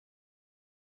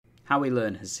How we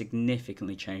learn has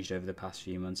significantly changed over the past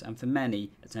few months, and for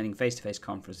many, attending face-to-face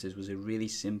conferences was a really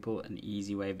simple and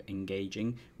easy way of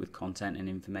engaging with content and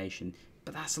information,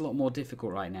 but that's a lot more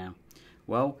difficult right now.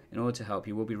 Well, in order to help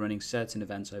you, we'll be running certain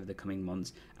events over the coming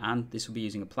months, and this will be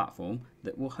using a platform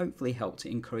that will hopefully help to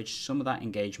encourage some of that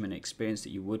engagement and experience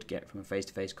that you would get from a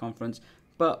face-to-face conference,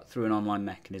 but through an online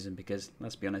mechanism, because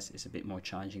let's be honest, it's a bit more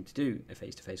challenging to do a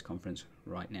face-to-face conference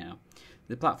right now.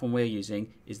 The platform we're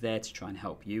using is there to try and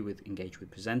help you engage with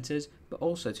presenters, but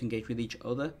also to engage with each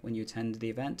other when you attend the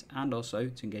event, and also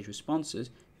to engage with sponsors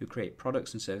who create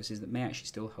products and services that may actually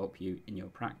still help you in your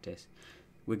practice.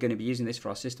 We're going to be using this for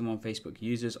our System 1 Facebook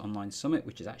Users Online Summit,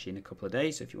 which is actually in a couple of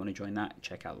days, so if you want to join that,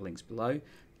 check out the links below.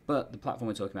 But the platform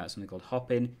we're talking about is something called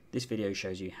Hopin. This video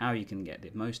shows you how you can get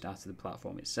the most out of the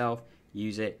platform itself,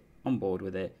 use it, on board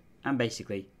with it, and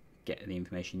basically get the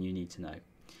information you need to know.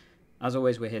 As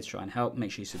always, we're here to try and help.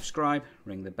 Make sure you subscribe,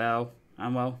 ring the bell,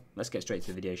 and well, let's get straight to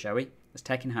the video, shall we? Let's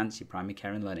tech enhance your primary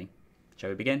care and learning. Shall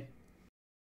we begin?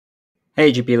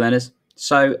 Hey GP learners.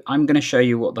 So I'm going to show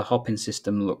you what the Hopin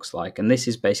system looks like, and this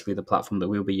is basically the platform that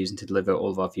we'll be using to deliver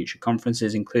all of our future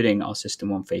conferences, including our System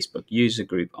 1 Facebook User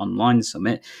Group Online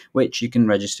Summit, which you can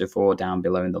register for down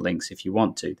below in the links if you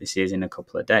want to. This is in a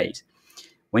couple of days.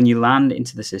 When you land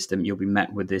into the system, you'll be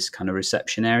met with this kind of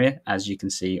reception area, as you can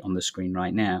see on the screen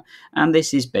right now. And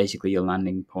this is basically your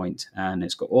landing point, and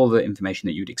it's got all the information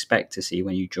that you'd expect to see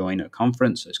when you join a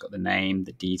conference. So it's got the name,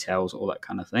 the details, all that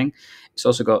kind of thing. It's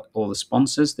also got all the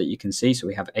sponsors that you can see. So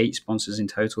we have 8 sponsors in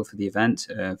total for the event,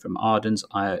 from Ardens,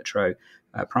 IARTRO,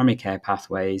 Primary Care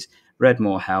Pathways,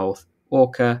 Redmore Health,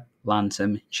 Orca,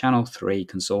 Lantern, Channel 3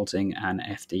 Consulting, and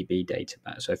FDB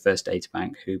Databank, so First Data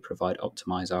Bank, who provide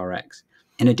Optimize RX.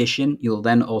 In addition, you'll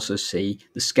then also see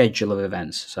the schedule of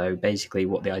events, so basically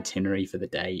what the itinerary for the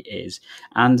day is.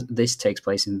 And this takes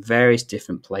place in various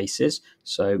different places.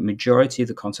 So majority of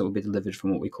the content will be delivered from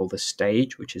what we call the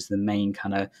stage, which is the main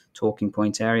kind of talking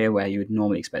point area where you would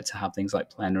normally expect to have things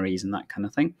like plenaries and that kind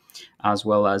of thing, as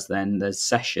well as then there's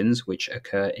sessions which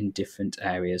occur in different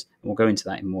areas. And we'll go into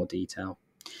that in more detail.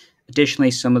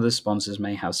 Additionally, some of the sponsors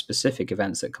may have specific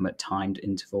events that come at timed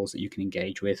intervals that you can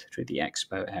engage with through the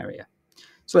Expo area.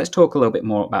 So let's talk a little bit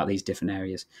more about these different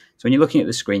areas. So when you're looking at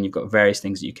the screen, you've got various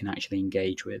things that you can actually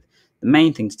engage with. The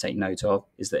main thing to take note of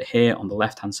is that here on the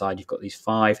left-hand side, you've got these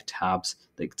 5 tabs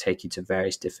that take you to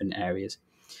various different areas.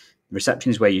 The reception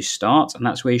is where you start, and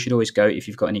that's where you should always go if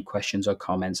you've got any questions or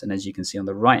comments. And as you can see on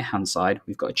the right-hand side,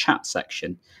 we've got a chat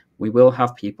section. We will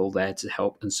have people there to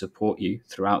help and support you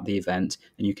throughout the event,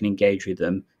 and you can engage with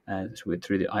them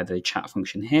through either the chat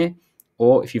function here,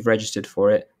 or if you've registered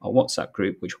for it, our WhatsApp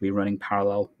group, which will be running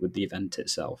parallel with the event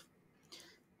itself.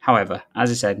 However, as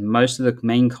I said, most of the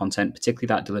main content, particularly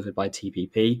that delivered by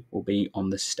TPP, will be on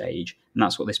the stage, and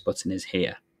that's what this button is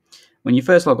here. When you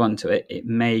first log on to it, it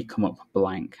may come up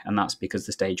blank, and that's because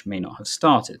the stage may not have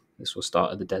started. This will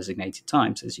start at the designated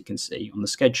times, as you can see on the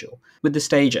schedule. With the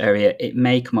stage area, it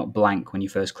may come up blank when you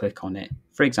first click on it,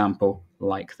 for example,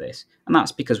 like this, and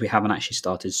that's because we haven't actually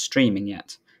started streaming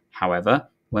yet. However,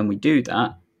 when we do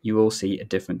that, you will see a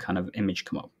different kind of image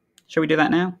come up. Shall we do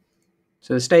that now?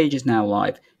 So the stage is now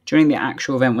live. During the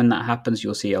actual event, when that happens,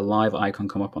 you'll see a live icon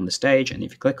come up on the stage, and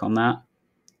if you click on that,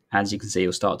 as you can see,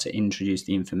 you'll start to introduce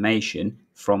the information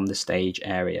from the stage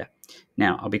area.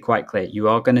 Now, I'll be quite clear, you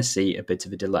are going to see a bit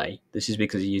of a delay. This is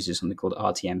because it uses something called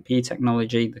RTMP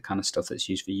technology, the kind of stuff that's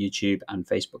used for YouTube and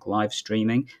Facebook live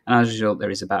streaming. And as a result, there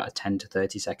is about a 10 to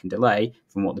 30 second delay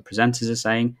from what the presenters are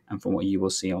saying and from what you will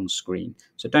see on screen.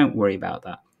 So don't worry about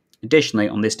that. Additionally,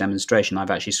 on this demonstration,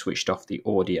 I've actually switched off the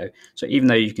audio. So even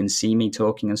though you can see me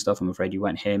talking and stuff, I'm afraid you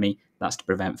won't hear me. That's to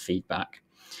prevent feedback.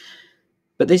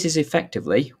 But this is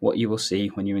effectively what you will see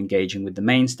when you're engaging with the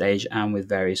main stage and with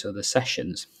various other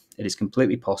sessions. It is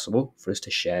completely possible for us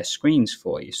to share screens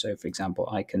for you. So for example,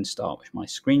 I can start with my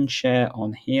screen share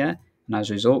on here, and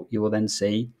as a result, you will then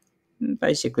see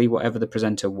basically whatever the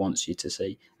presenter wants you to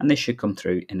see. And this should come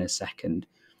through in a second.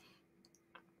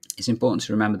 It's important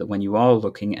to remember that when you are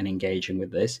looking and engaging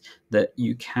with this, that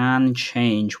you can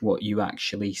change what you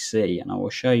actually see. And I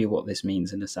will show you what this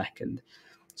means in a second.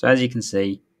 So as you can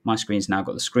see, my screen's now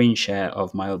got the screen share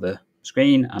of my other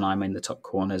screen, and I'm in the top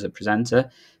corner as a presenter.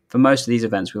 For most of these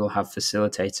events, we will have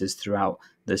facilitators throughout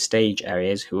the stage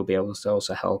areas who will be able to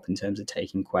also help in terms of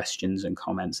taking questions and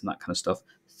comments and that kind of stuff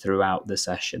throughout the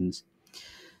sessions.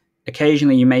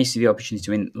 Occasionally, you may see the opportunity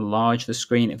to enlarge the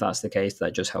screen. If that's the case,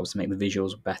 that just helps to make the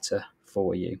visuals better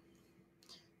for you.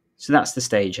 So that's the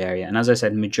stage area. And as I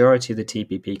said, majority of the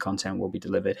TPP content will be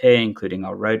delivered here, including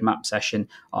our roadmap session,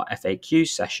 our FAQ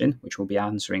session, which will be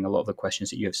answering a lot of the questions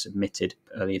that you have submitted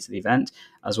earlier to the event,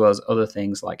 as well as other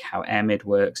things like how AirMid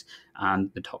works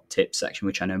and the top tips section,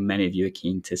 which I know many of you are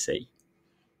keen to see.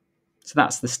 So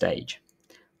that's the stage.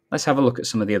 Let's have a look at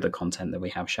some of the other content that we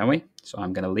have, shall we? So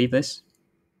I'm going to leave this.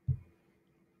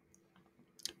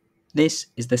 This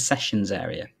is the sessions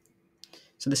area.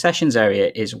 So the sessions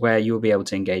area is where you'll be able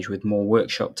to engage with more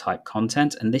workshop type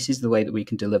content, and this is the way that we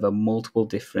can deliver multiple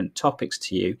different topics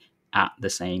to you at the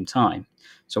same time.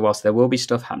 So whilst there will be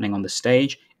stuff happening on the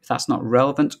stage, if that's not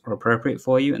relevant or appropriate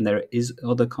for you and there is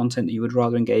other content that you would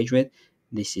rather engage with,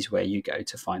 this is where you go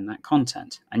to find that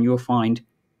content. And you'll find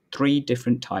 3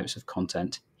 different types of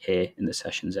content here in the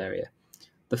sessions area.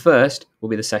 The first will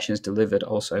be the sessions delivered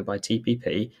also by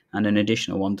TPP and an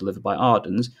additional one delivered by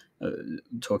Ardens,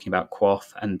 talking about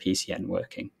QoF and PCN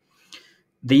working.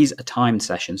 These are timed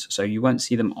sessions, so you won't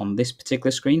see them on this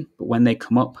particular screen, but when they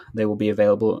come up, they will be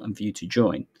available for you to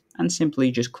join. And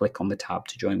simply just click on the tab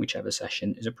to join whichever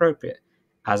session is appropriate.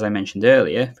 As I mentioned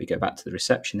earlier, if we go back to the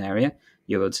reception area,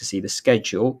 you're able to see the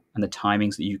schedule and the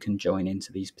timings that you can join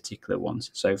into these particular ones.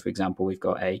 So for example, we've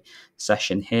got a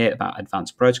session here about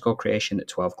advanced protocol creation at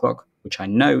 12 o'clock, which I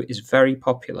know is very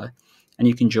popular, and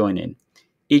you can join in.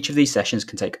 Each of these sessions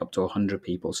can take up to 100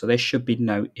 people, so there should be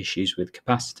no issues with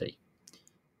capacity.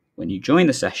 When you join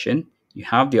the session, you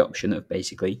have the option of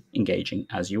basically engaging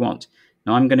as you want.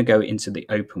 Now I'm going to go into the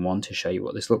open one to show you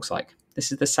what this looks like.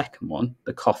 This is the second one,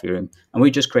 the coffee room, and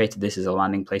we just created this as a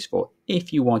landing place for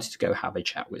if you wanted to go have a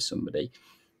chat with somebody.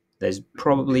 There's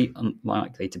probably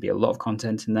unlikely to be a lot of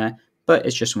content in there, but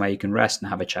it's just somewhere you can rest and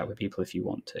have a chat with people if you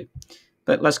want to.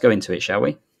 But let's go into it, shall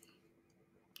we?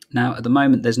 Now, at the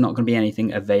moment, there's not going to be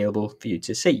anything available for you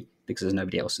to see because there's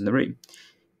nobody else in the room.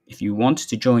 If you want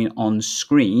to join on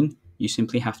screen, you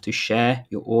simply have to share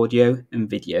your audio and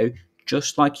video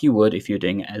just like you would if you're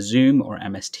doing a Zoom or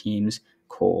MS Teams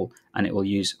call, and it will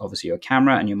use obviously your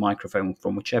camera and your microphone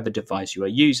from whichever device you are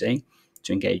using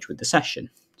to engage with the session.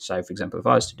 So for example, if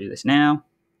I was to do this now,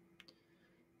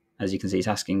 as you can see, it's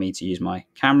asking me to use my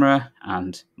camera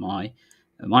and my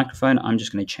microphone. I'm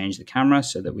just going to change the camera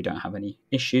so that we don't have any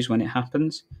issues when it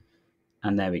happens.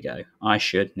 And there we go. I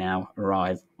should now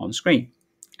arrive on screen.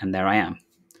 And there I am.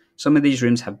 Some of these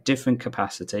rooms have different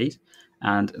capacities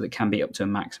and that can be up to a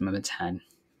maximum of 10.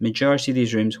 Majority of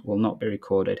these rooms will not be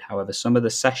recorded. However, some of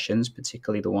the sessions,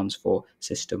 particularly the ones for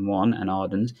System 1 and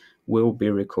Ardens, will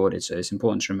be recorded. So it's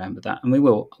important to remember that, and we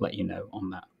will let you know on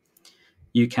that.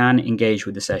 You can engage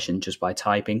with the session just by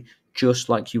typing, just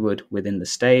like you would within the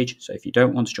stage. So if you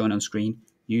don't want to join on screen,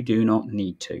 you do not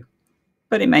need to.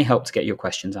 But it may help to get your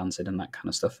questions answered and that kind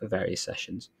of stuff for various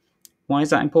sessions. Why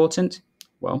is that important?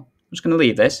 Well, I'm just going to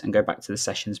leave this and go back to the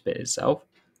sessions bit itself.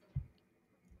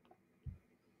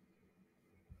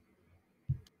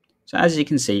 So as you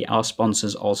can see, our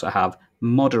sponsors also have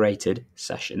moderated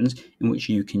sessions in which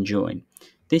you can join.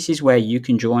 This is where you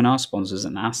can join our sponsors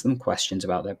and ask them questions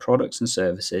about their products and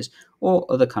services or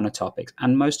other kind of topics.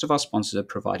 And most of our sponsors are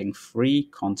providing free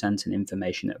content and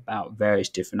information about various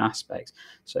different aspects.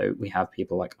 So we have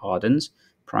people like Ardens,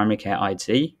 Primary Care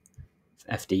IT,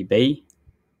 FDB,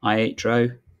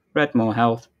 iHRO, Redmore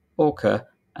Health, Orca,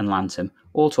 and Lantern,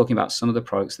 all talking about some of the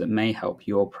products that may help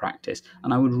your practice.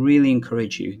 And I would really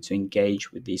encourage you to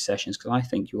engage with these sessions because I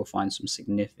think you will find some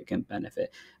significant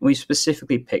benefit. And we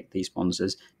specifically picked these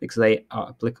sponsors because they are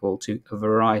applicable to a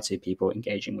variety of people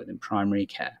engaging within primary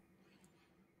care.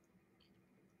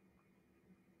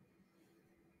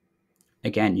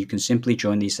 Again, you can simply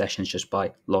join these sessions just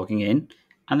by logging in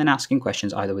and then asking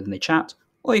questions either within the chat,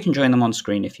 or you can join them on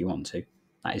screen if you want to.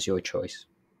 That is your choice.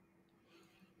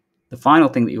 The final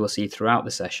thing that you will see throughout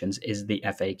the sessions is the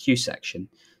FAQ section.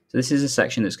 So this is a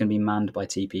section that's going to be manned by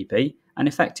TPP, and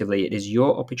effectively it is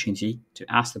your opportunity to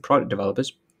ask the product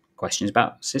developers questions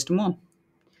about System 1.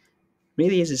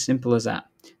 Really is as simple as that.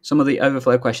 Some of the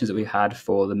overflow questions that we've had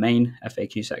for the main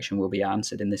FAQ section will be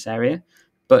answered in this area,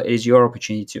 but it is your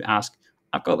opportunity to ask,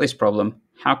 I've got this problem,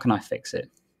 how can I fix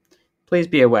it? Please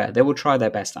be aware they will try their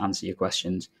best to answer your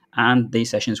questions, and these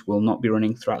sessions will not be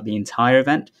running throughout the entire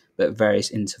event, but at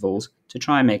various intervals to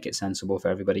try and make it sensible for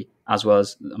everybody, as well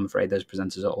as I'm afraid those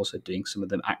presenters are also doing some of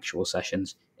the actual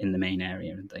sessions in the main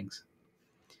area and things.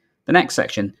 The next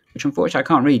section, which unfortunately I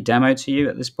can't really demo to you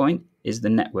at this point, is the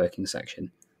networking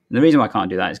section. And the reason why I can't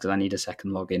do that is because I need a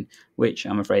second login, which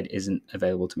I'm afraid isn't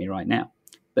available to me right now.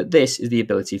 But this is the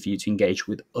ability for you to engage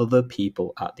with other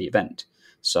people at the event.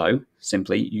 So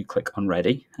simply you click on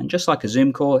ready, and just like a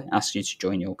Zoom call, it asks you to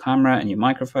join your camera and your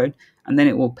microphone, and then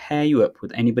it will pair you up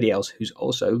with anybody else who's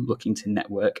also looking to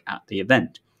network at the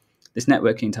event. This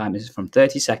networking time is from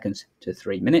 30 seconds to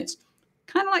 3 minutes,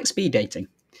 kind of like speed dating.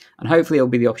 And hopefully it'll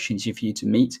be the opportunity for you to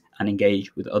meet and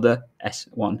engage with other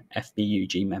S1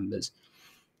 FBUG members.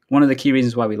 One of the key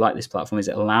reasons why we like this platform is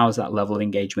it allows that level of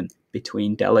engagement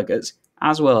between delegates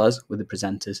as well as with the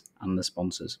presenters and the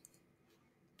sponsors.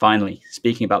 Finally,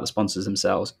 speaking about the sponsors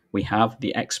themselves, we have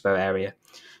the Expo area.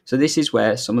 So this is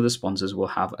where some of the sponsors will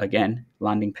have, again,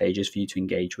 landing pages for you to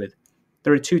engage with.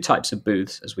 There are two types of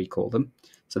booths, as we call them.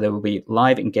 So there will be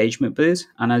live engagement booths,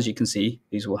 and as you can see,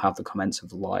 these will have the comments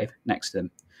of live next to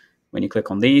them. When you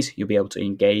click on these, you'll be able to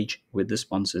engage with the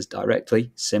sponsors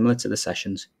directly, similar to the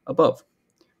sessions above.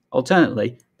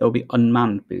 Alternately, there will be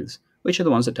unmanned booths, which are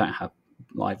the ones that don't have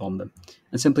live on them.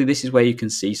 And simply this is where you can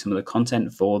see some of the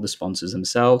content for the sponsors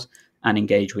themselves and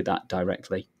engage with that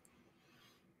directly.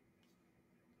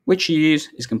 Which you use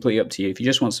is completely up to you. If you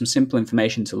just want some simple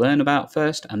information to learn about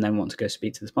first and then want to go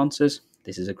speak to the sponsors,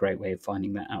 this is a great way of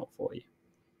finding that out for you.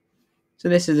 So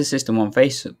this is the S1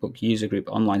 Facebook User Group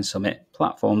Online Summit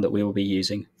platform that we will be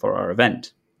using for our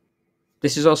event.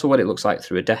 This is also what it looks like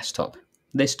through a desktop.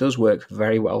 This does work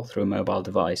very well through a mobile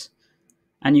device,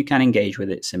 and you can engage with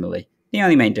it similarly. The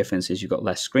only main difference is you've got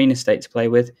less screen estate to play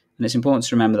with, and it's important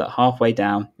to remember that halfway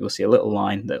down you'll see a little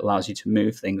line that allows you to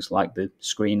move things like the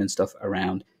screen and stuff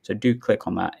around. So do click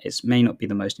on that. It may not be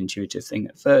the most intuitive thing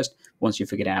at first. Once you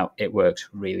figure it out, it works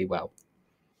really well.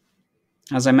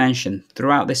 As I mentioned,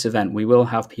 throughout this event, we will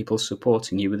have people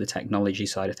supporting you with the technology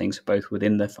side of things, both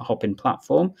within the Hopin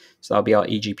platform. So that'll be our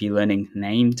EGP Learning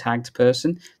name tagged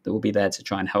person that will be there to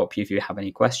try and help you if you have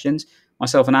any questions.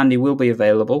 Myself and Andy will be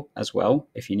available as well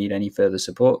if you need any further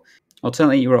support.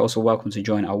 Alternately, you are also welcome to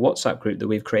join our WhatsApp group that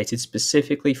we've created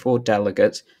specifically for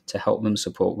delegates to help them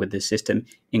support with this system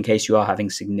in case you are having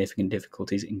significant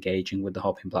difficulties engaging with the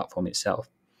Hopin platform itself.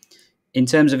 In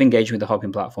terms of engaging with the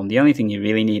Hopin platform, the only thing you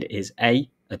really need is A,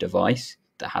 a device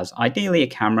that has ideally a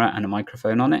camera and a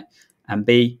microphone on it, and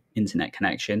B, internet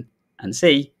connection, and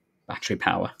C, battery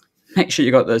power. Make sure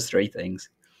you got those three things.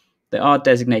 There are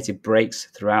designated breaks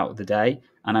throughout the day,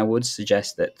 and I would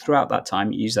suggest that throughout that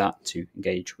time, use that to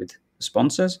engage with the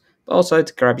sponsors, but also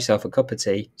to grab yourself a cup of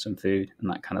tea, some food, and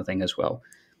that kind of thing as well.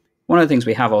 One of the things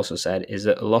we have also said is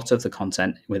that a lot of the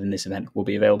content within this event will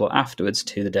be available afterwards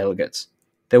to the delegates.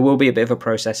 There will be a bit of a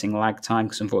processing lag time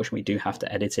because unfortunately we do have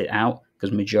to edit it out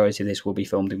because the majority of this will be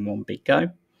filmed in one big go.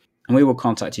 And we will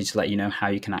contact you to let you know how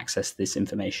you can access this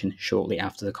information shortly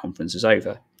after the conference is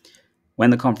over.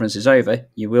 When the conference is over,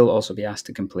 you will also be asked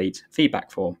to complete a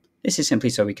feedback form. This is simply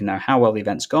so we can know how well the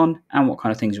event's gone and what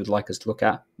kind of things you would like us to look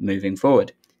at moving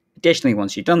forward. Additionally,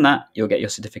 once you've done that, you'll get your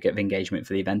certificate of engagement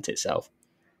for the event itself.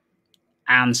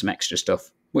 And some extra stuff,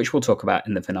 which we'll talk about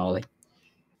in the finale.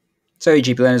 So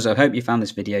EGP learners, I hope you found this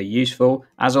video useful.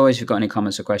 As always, if you've got any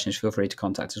comments or questions, feel free to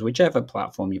contact us, whichever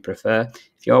platform you prefer.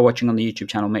 If you are watching on the YouTube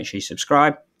channel, make sure you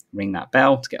subscribe, ring that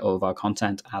bell to get all of our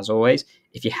content as always.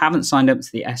 If you haven't signed up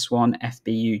to the S1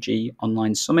 FBUG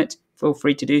Online Summit, feel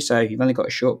free to do so. You've only got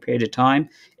a short period of time.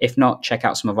 If not, check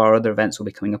out some of our other events will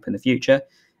be coming up in the future.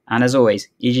 And as always,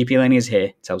 EGP Learning is here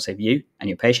to help save you and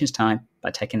your patients time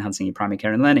by tech enhancing your primary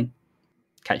care and learning.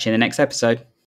 Catch you in the next episode.